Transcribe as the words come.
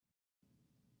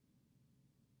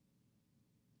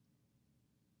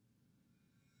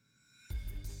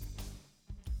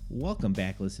Welcome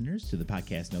back, listeners, to the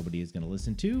podcast nobody is going to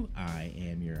listen to. I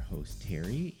am your host,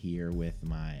 Terry, here with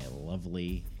my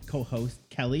lovely co-host,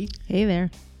 Kelly. Hey there.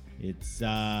 It's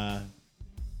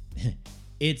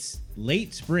it's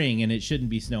late spring, and it shouldn't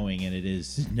be snowing, and it is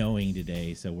snowing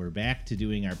today. So we're back to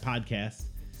doing our podcast.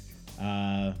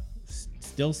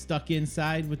 Still stuck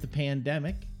inside with the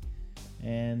pandemic,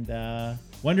 and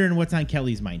wondering what's on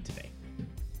Kelly's mind today.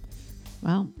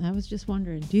 Well, I was just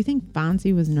wondering, do you think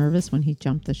Fonzie was nervous when he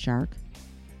jumped the shark?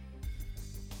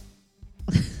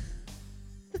 What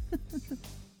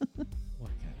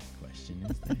kind of question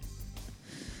is that?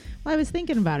 Well, I was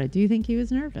thinking about it. Do you think he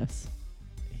was nervous?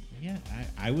 Yeah,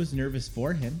 I was nervous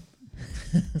for him.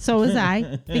 So was I.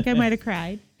 I think I might have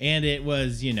cried. And it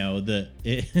was,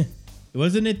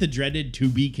 wasn't it the dreaded To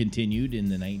Be Continued in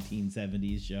the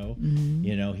 1970s show? Mm-hmm.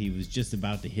 You know, he was just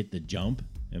about to hit the jump.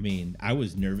 I mean, I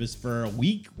was nervous for a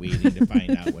week waiting to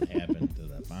find out what happened to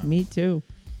the Fonz. Me too.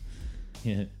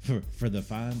 Yeah, for the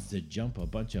Fonz to jump a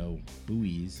bunch of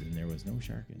buoys and there was no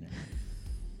shark in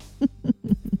there.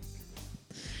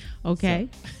 Okay.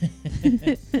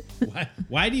 So,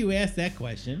 why do you ask that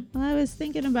question? Well, I was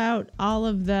thinking about all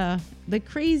of the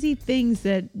crazy things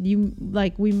that we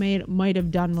might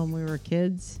have done when we were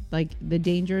kids, like the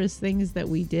dangerous things that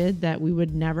we did that we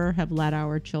would never have let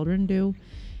our children do.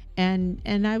 And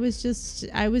I was just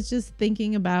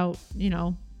thinking about,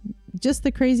 just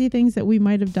the crazy things that we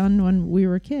might have done when we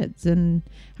were kids. And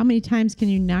how many times can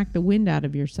you knock the wind out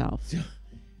of yourself?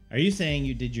 Are you saying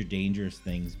you did your dangerous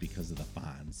things because of the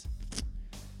Fonz?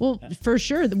 Well, for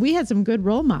sure. We had some good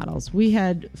role models. We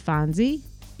had Fonzie.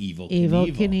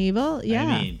 Evel Knievel. Yeah.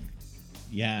 I mean,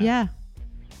 yeah. Yeah.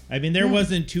 I mean, there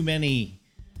wasn't too many...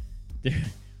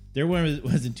 There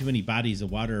wasn't too many bodies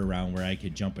of water around where I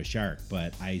could jump a shark,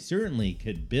 but I certainly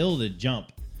could build a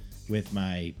jump with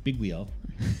my big wheel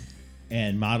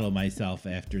and model myself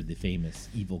after the famous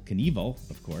Evel Knievel,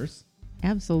 of course.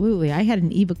 Absolutely. I had an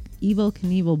Evel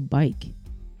Knievel bike.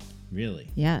 Really?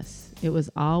 Yes. It was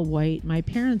all white. My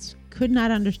parents could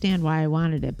not understand why I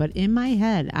wanted it, but in my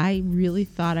head, I really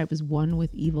thought I was one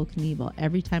with Evel Knievel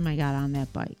every time I got on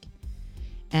that bike.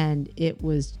 And it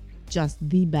was just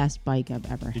the best bike I've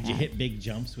ever had. Did you hit big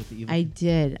jumps with the Evel? I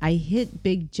did. I hit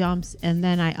big jumps, and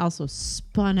then I also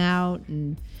spun out,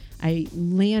 and I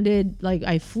landed,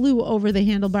 I flew over the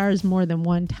handlebars more than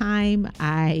one time.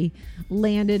 I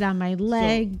landed on my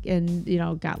leg and,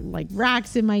 got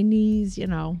rocks in my knees,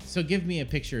 So give me a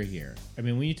picture here. I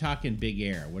mean, when you're talking big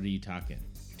air, what are you talking?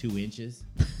 2 inches?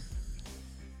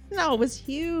 No, it was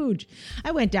huge.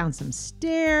 I went down some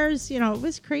stairs. It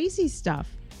was crazy stuff.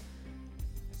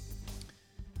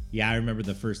 Yeah, I remember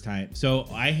the first time. So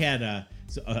I had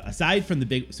aside from the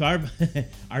big, so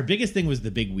our biggest thing was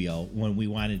the big wheel when we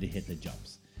wanted to hit the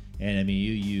jumps. And I mean,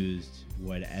 you used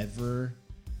whatever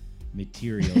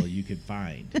material you could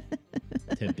find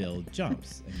to build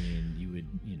jumps. I mean, you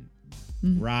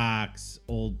would, rocks,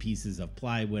 old pieces of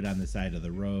plywood on the side of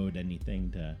the road,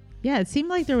 anything to. Yeah, it seemed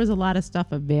like there was a lot of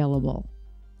stuff available,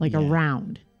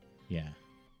 around. Yeah.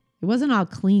 It wasn't all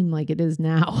clean like it is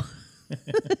now.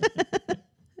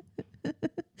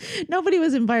 Nobody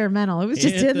was environmental. It was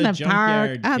just in the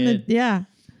park.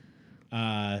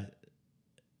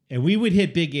 And we would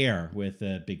hit big air with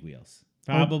big wheels,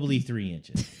 probably 3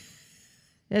 inches.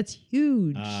 That's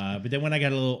huge. But then when I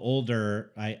got a little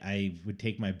older, I would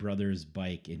take my brother's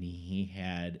bike, and he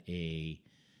had a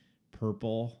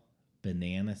purple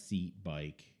banana seat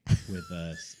bike with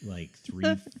a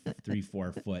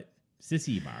 3-4 foot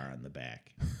sissy bar on the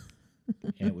back.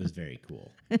 And it was very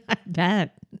cool. I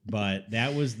bet. But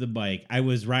that was the bike. I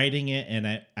was riding it,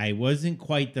 and I wasn't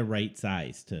quite the right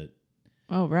size to.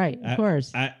 Oh, right. Of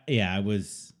course. I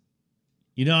was.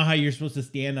 You know how you're supposed to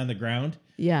stand on the ground?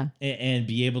 Yeah. And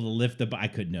be able to lift the bike? I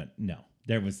could not. No.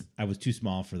 I was too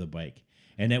small for the bike.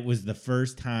 And it was the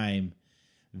first time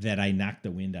that I knocked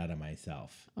the wind out of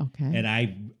myself. Okay. And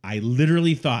I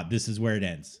literally thought this is where it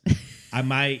ends.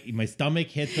 My stomach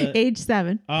hit the age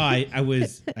 7. Oh, I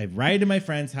ride to my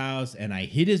friend's house, and I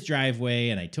hit his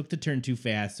driveway, and I took the turn too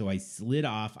fast, so I slid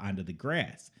off onto the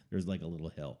grass. There's like a little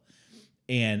hill,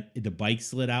 and the bike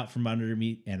slid out from under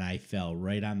me, and I fell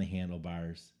right on the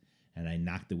handlebars, and I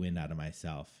knocked the wind out of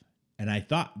myself. And I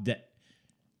thought that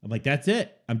I'm like, that's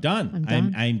it. I'm done.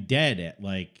 I'm dead at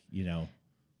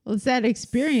Well, it's that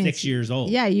experience. 6 years old.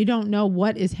 Yeah, you don't know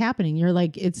what is happening. You're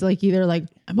it's either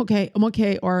I'm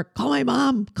okay, or call my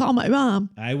mom.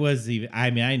 I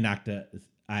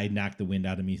knocked the wind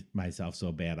out of myself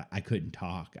so bad I couldn't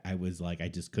talk. I was I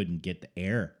just couldn't get the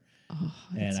air. Oh,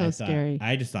 that's so scary.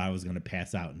 I just thought I was going to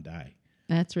pass out and die.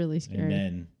 That's really scary. And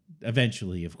then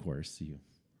eventually, of course, you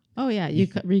Oh yeah, you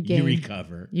regain. You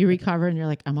recover. You recover, and you're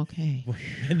like, I'm okay.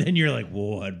 And then you're like,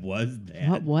 what was that?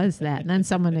 What was that? And then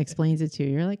someone explains it to you.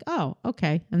 You're like, oh,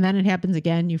 okay. And then it happens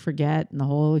again. You forget, and the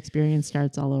whole experience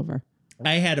starts all over.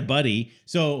 I had a buddy.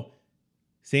 So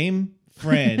same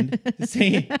friend,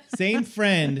 same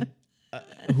friend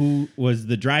who was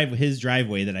his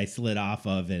driveway that I slid off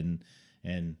of and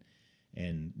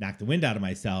knocked the wind out of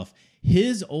myself.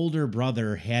 His older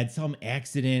brother had some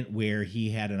accident where he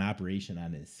had an operation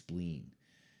on his spleen.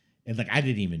 And like, I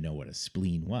didn't even know what a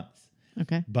spleen was.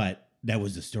 Okay. But that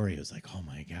was the story. It was like, oh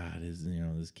my God,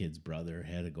 this kid's brother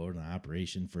had to go to an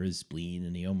operation for his spleen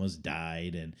and he almost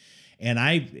died. And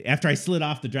after I slid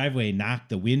off the driveway and knocked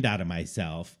the wind out of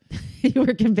myself, you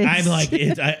were convinced. I'm like,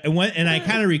 I went and I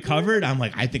kind of recovered. I'm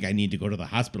like, I think I need to go to the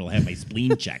hospital, have my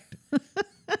spleen checked.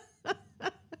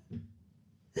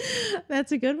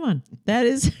 That's a good one. That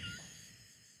is.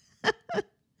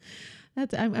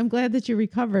 I'm glad that you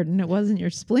recovered and it wasn't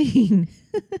your spleen.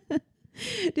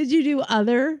 Did you do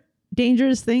other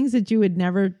dangerous things that you would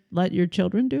never let your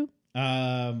children do?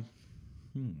 I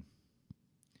don't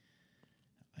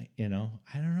know.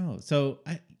 So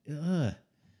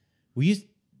we used.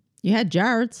 You had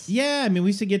jarts. Yeah, I mean, we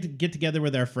used to get together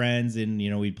with our friends, and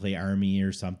we'd play army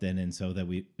or something, and so that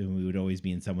we would always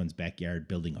be in someone's backyard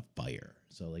building a fire.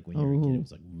 So like when you were a kid, it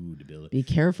was like, ooh, to build it. Be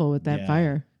careful with that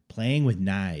fire. Playing with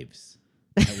knives.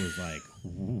 That was like,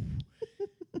 ooh,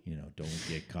 don't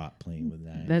get caught playing with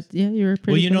knives. You were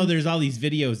pretty. Well, there's all these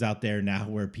videos out there now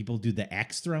where people do the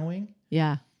axe throwing.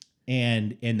 Yeah.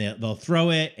 And they'll throw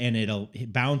it and it'll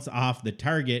bounce off the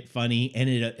target funny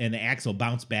and the axe will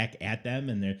bounce back at them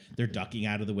and they're ducking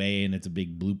out of the way and it's a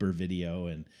big blooper video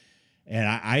and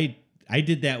I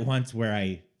did that once where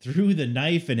I threw the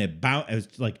knife and I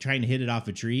was like trying to hit it off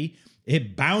a tree.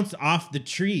 It bounced off the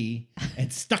tree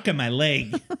and stuck in my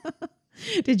leg.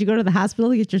 Did you go to the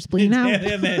hospital to get your spleen out?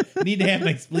 I need to have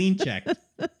my spleen checked.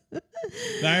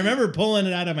 But I remember pulling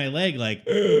it out of my leg like,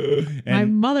 my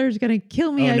mother's going to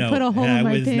kill me. I put a hole in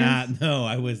my pants.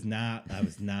 I was not.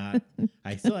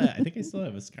 I think I still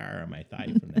have a scar on my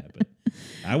thigh from that, but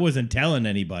I wasn't telling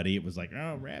anybody. It was like,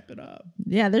 oh, wrap it up.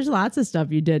 Yeah, there's lots of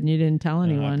stuff you did and you didn't tell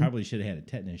anyone. I probably should have had a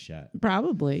tetanus shot.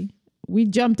 Probably. We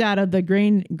jumped out of the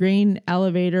grain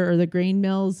elevator or the grain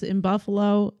mills in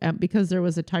Buffalo because there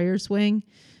was a tire swing.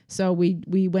 So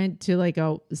we went to like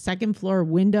a second floor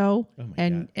window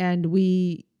and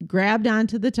we grabbed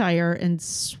onto the tire and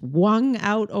swung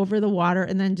out over the water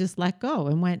and then just let go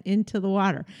and went into the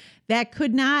water. That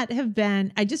could not have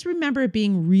been. I just remember it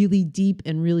being really deep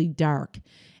and really dark.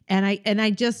 And I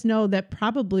just know that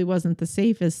probably wasn't the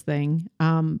safest thing.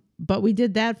 But we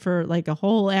did that for like a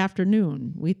whole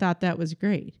afternoon. We thought that was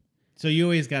great. So you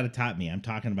always got to top me. I'm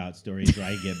talking about stories where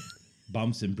I get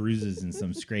bumps and bruises and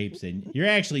some scrapes, and you're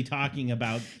actually talking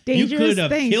about dangerous you could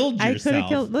have killed yourself. I could have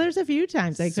killed. There's a few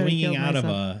times I could have killed myself. Swinging out of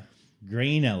a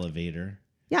grain elevator.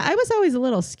 Yeah, I was always a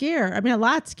little scared. I mean, a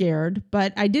lot scared,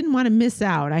 but I didn't want to miss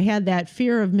out. I had that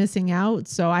fear of missing out,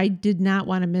 so I did not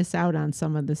want to miss out on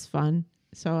some of this fun.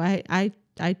 So I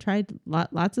tried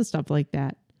lots of stuff like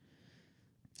that.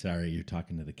 Sorry, you're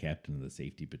talking to the captain of the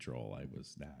safety patrol. I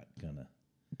was not gonna.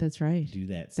 That's right. Do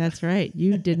that. That's right.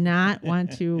 You did not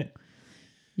want to.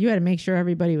 You had to make sure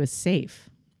everybody was safe.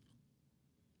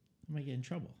 I might get in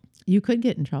trouble. You could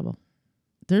get in trouble.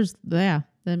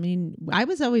 I mean, I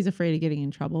was always afraid of getting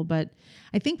in trouble, but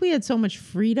I think we had so much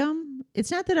freedom. It's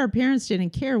not that our parents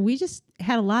didn't care. We just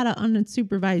had a lot of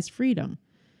unsupervised freedom,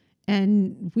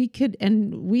 and we could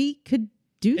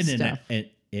do stuff. And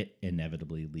it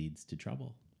inevitably leads to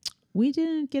trouble. We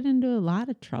didn't get into a lot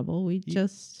of trouble. You're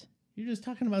just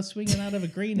talking about swinging out of a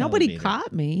grain Nobody elevator.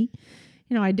 caught me.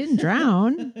 I didn't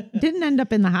drown. Didn't end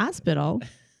up in the hospital.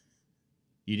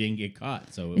 You didn't get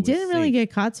caught, so it didn't really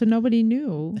get caught, so nobody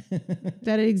knew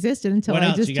that it existed until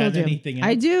I just told you. Anything else?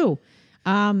 I do.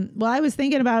 Well, I was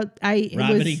thinking about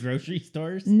robbing grocery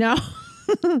stores. No,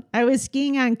 I was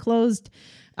skiing on closed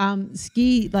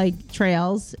ski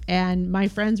trails, and my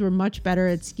friends were much better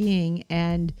at skiing,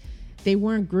 and they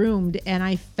weren't groomed, and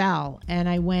I fell and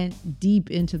I went deep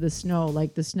into the snow.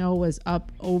 Like the snow was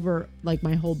up over like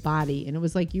my whole body, and it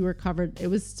was like you were covered. It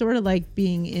was sort of like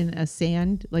being in a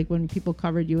sand, like when people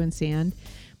covered you in sand,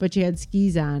 but you had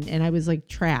skis on, and I was like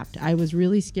trapped. I was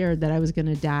really scared that I was going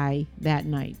to die that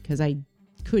night because I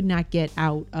could not get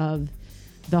out of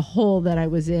the hole that I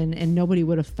was in, and nobody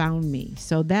would have found me.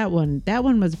 So that one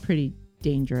was pretty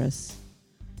dangerous.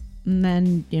 And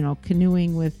then,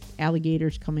 canoeing with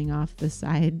alligators coming off the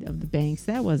side of the banks,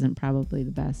 that wasn't probably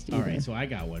the best either. All right, so I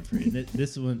got one for you.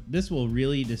 This will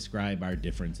really describe our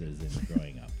differences in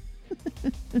growing up.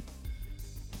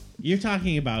 You're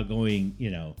talking about going,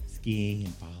 skiing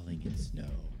and falling in snow.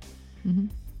 Mm-hmm.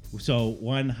 So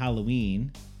one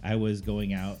Halloween, I was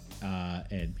going out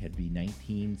and had to be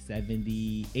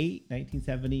 1978,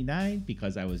 1979,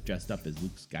 because I was dressed up as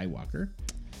Luke Skywalker.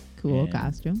 Cool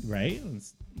costume. Right? It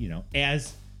was,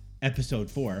 as episode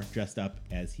 4, dressed up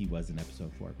as he was in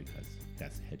episode 4, because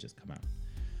that had just come out.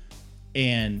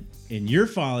 And you're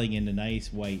falling into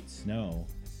nice white snow.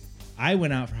 I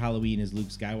went out for Halloween as Luke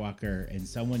Skywalker, and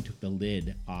someone took the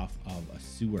lid off of a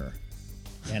sewer,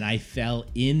 and I fell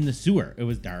in the sewer. It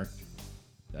was dark.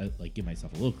 Give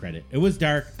myself a little credit. It was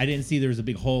dark. I didn't see there was a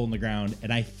big hole in the ground,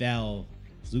 and I fell.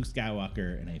 It was Luke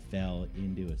Skywalker, and I fell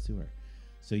into a sewer.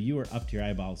 So you were up to your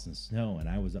eyeballs in snow, and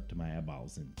I was up to my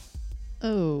eyeballs in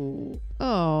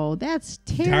that's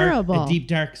terrible. A deep,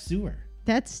 dark sewer.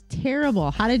 That's terrible.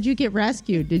 How did you get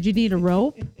rescued? Did you need a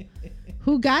rope?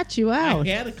 Who got you out?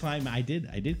 I had to climb. I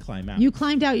did climb out. You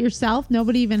climbed out yourself?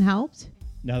 Nobody even helped?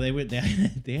 No,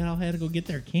 they all had to go get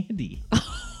their candy.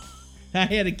 I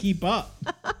had to keep up.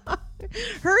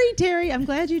 Hurry, Terry. I'm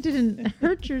glad you didn't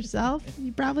hurt yourself.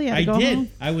 You probably had to go home.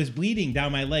 I was bleeding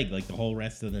down my leg like the whole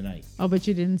rest of the night. Oh, but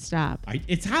you didn't stop.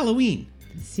 It's Halloween.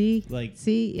 See?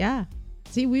 Yeah.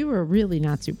 See, we were really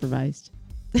not supervised.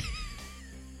 It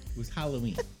was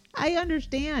Halloween. I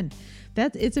understand.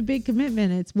 It's a big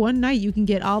commitment. It's one night you can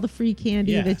get all the free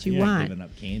candy that you want. Giving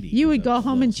up candy. You would go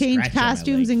home and change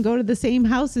costumes and go to the same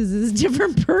houses as a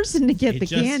different person to get the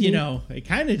candy. It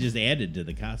kind of just added to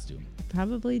the costume. It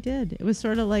probably did. It was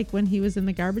sort of like when he was in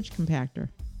the garbage compactor.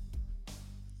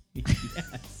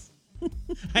 Yes.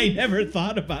 I never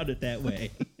thought about it that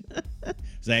way. I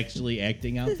was actually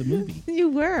acting out the movie. You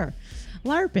were.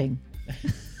 LARPing.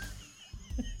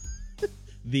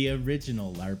 The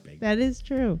original LARPing. That is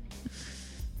true.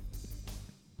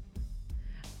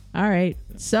 All right.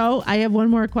 So I have one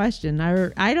more question.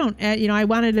 I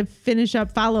wanted to finish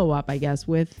up follow-up, I guess,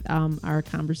 with our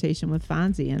conversation with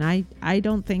Fonzie. And I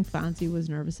don't think Fonzie was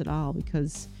nervous at all,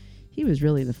 because he was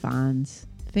really the Fonz.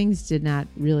 Things did not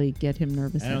really get him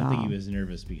nervous at all. I don't think he was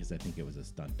nervous, because I think it was a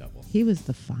stunt double. He was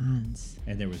the Fonz.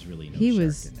 And there was really no shark in there. He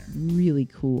was really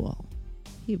cool.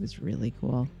 He was really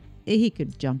cool. He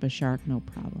could jump a shark, no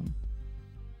problem.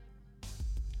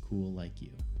 Cool like you.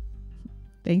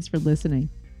 Thanks for listening.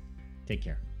 Take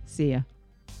care. See ya.